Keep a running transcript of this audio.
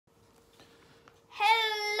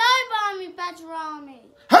Badger Army.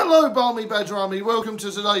 Hello, Barmy Badger Army. Welcome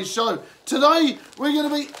to today's show. Today, we're going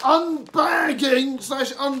to be unbagging /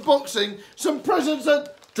 unboxing some presents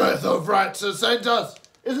that DeathofRats has sent us.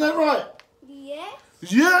 Isn't that right? Yes.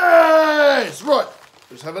 Yes! Right,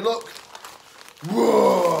 let's have a look.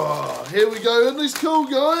 Whoa! Here we go. Isn't this cool,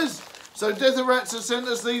 guys? So DeathofRats has sent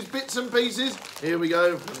us these bits and pieces. Here we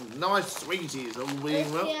go. Nice sweeties. All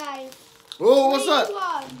being well. Oh, what's that?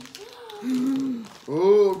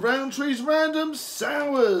 Oh, Roundtree's Random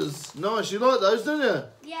Sours. Nice, you like those, don't you?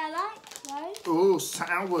 Yeah, I like those. Oh,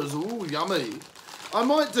 sours. Oh, yummy. I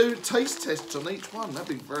might do taste tests on each one. That'd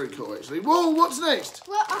be very cool, actually. Whoa, what's next?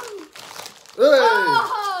 Well, Hey.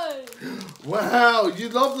 oh! Wow, you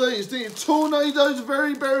love these, do you? Tornadoes of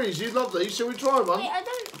Very Berries. You love these. Shall we try one? Wait, I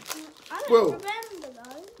don't Well, remember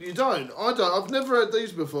those. You don't? I don't. I've never had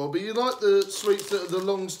these before, but you like the sweets that are the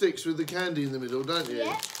long sticks with the candy in the middle, don't you?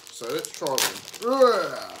 Yeah. So let's try one.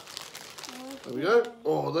 There we go.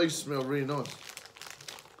 Oh, they smell really nice.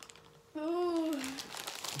 Ooh.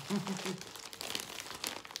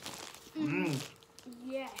 Mmm.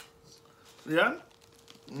 Yes. Yeah?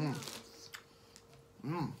 Mmm.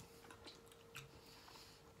 Mmm.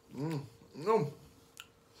 Mmm. Mmm.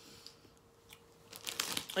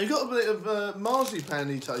 You've got a bit of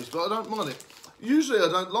marzipan-y taste, but I don't mind it. Usually I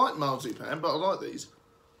don't like marzipan, but I like these.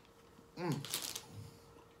 Mmm.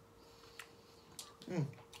 Mmm.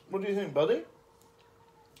 What do you think, buddy?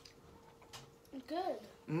 Good.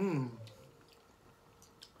 Mmm.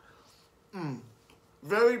 Mmm.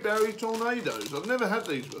 Very Berry Tornadoes. I've never had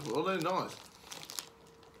these before. They're nice.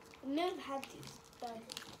 I've never had these though.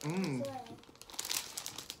 Mmm.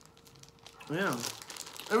 Yeah.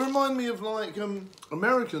 They remind me of like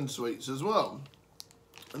American sweets as well.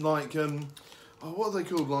 Like oh, what are they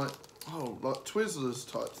called? Like Twizzlers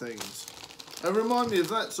type things. They remind me of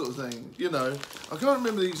that sort of thing. You know, I can't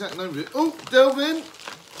remember the exact name of it. Oh, Delvin!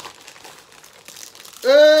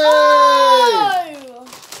 Hey! Oh!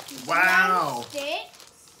 Wow!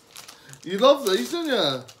 Sticks. You love these, don't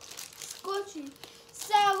you? Scotchy.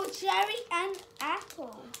 Sour cherry and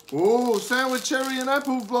apple. Oh, sour cherry and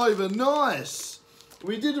apple flavour. Nice.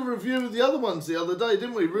 We did a review of the other ones the other day,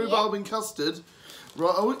 didn't we? Rhubarb and custard.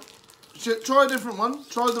 Right, try a different one.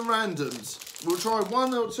 Try the randoms. We'll try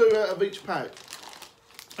 1 or 2 out of each pack.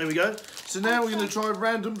 There we go. So now we're going to try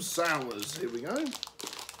random sours. Here we go.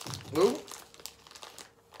 Oh.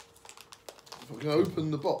 If I can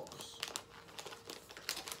open the box.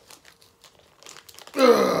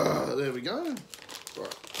 There we go.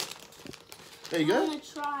 Right. There you go. I'm going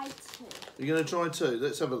to try 2. You're going to try 2.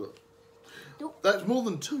 Let's have a look. Nope. That's more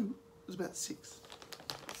than 2. It's about 6.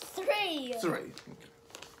 3. 3. Okay.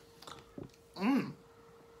 Mmm.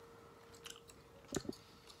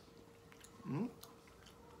 Mm.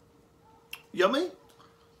 Yummy.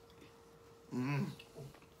 Mmm.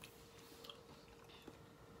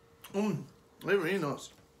 Mmm. They're really nice.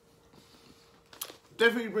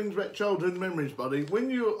 Definitely brings back childhood memories, buddy. When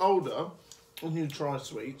you're older and you try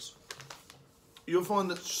sweets, you'll find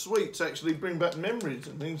that sweets actually bring back memories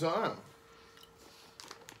and things like that.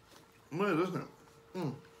 Weird, isn't it?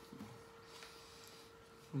 Mm.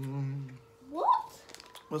 Mm. What?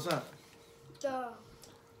 What's that? The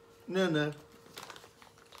No.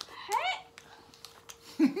 heck?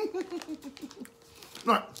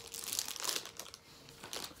 Right.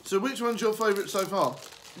 So which one's your favourite so far?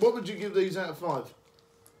 What would you give these out of 5?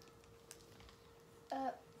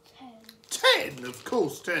 10. 10, of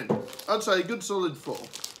course, 10. I'd say a good solid 4.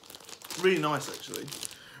 Really nice, actually.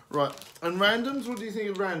 Right, and randoms, what do you think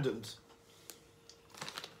of randoms?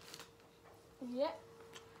 Yep.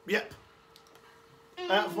 Yep.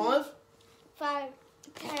 Out of 5? 5,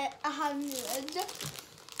 10, 100.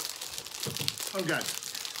 Okay.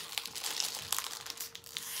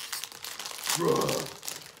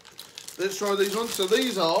 Let's try these ones. So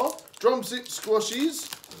these are drumstick squashies,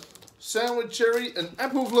 sour cherry and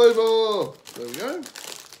apple flavour. There we go.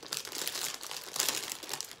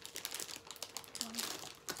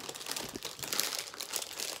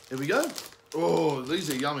 Here we go. Oh, these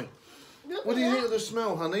are yummy. What do you think of the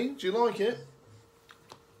smell, honey? Do you like it?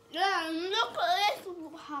 Yeah, look at this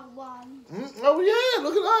one. Oh yeah,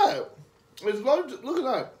 look at that. There's loads. Look at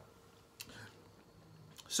that.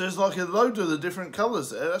 So there's like a load of the different colours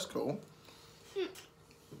there. That's cool.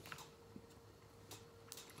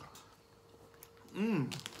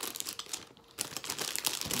 Mmm.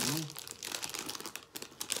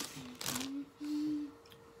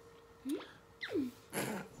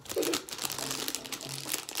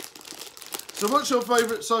 So what's your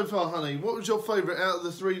favourite so far, honey? What was your favourite out of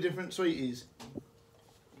the 3 different sweeties?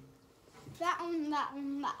 That one, that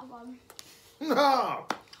one, that one. Ah.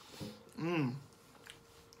 Mmm.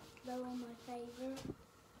 They're all my favourite.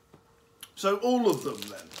 So all of them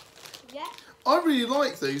then? Yeah. I really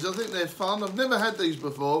like these. I think they're fun. I've never had these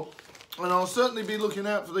before. And I'll certainly be looking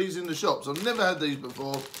out for these in the shops. I've never had these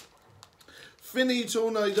before. Finny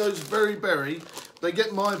Tornadoes Very Berry. They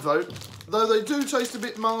get my vote. Though they do taste a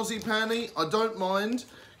bit marzipan-y, I don't mind.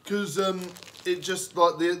 Because it just,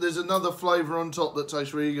 like, there's another flavour on top that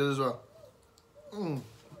tastes really good as well. Mmm.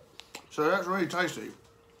 So that's really tasty.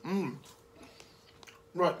 Mmm.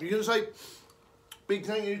 Right, you're going to say big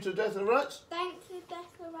thank you to Death of Rats? Thanks to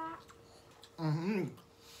DeathofRats.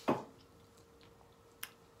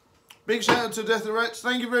 Big shout out to Death of Rats.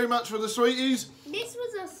 Thank you very much for the sweeties. This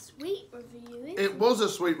was a sweet review, isn't it? It was a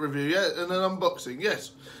sweet review, yeah, and an unboxing,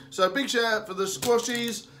 yes. So big shout out for the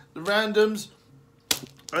squashies, the randoms,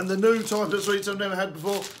 and the new type of sweets I've never had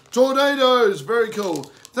before. Tornadoes, very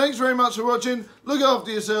cool. Thanks very much for watching. Look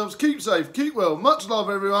after yourselves. Keep safe. Keep well. Much love,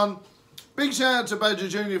 everyone. Big shout out to Badger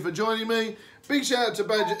Jr. for joining me. Big shout out to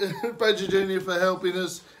Badger Jr. for helping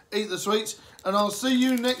us eat the sweets. And I'll see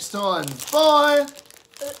you next time. Bye.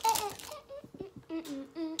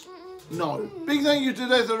 No. Big thank you to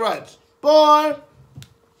Death of Rats. Bye.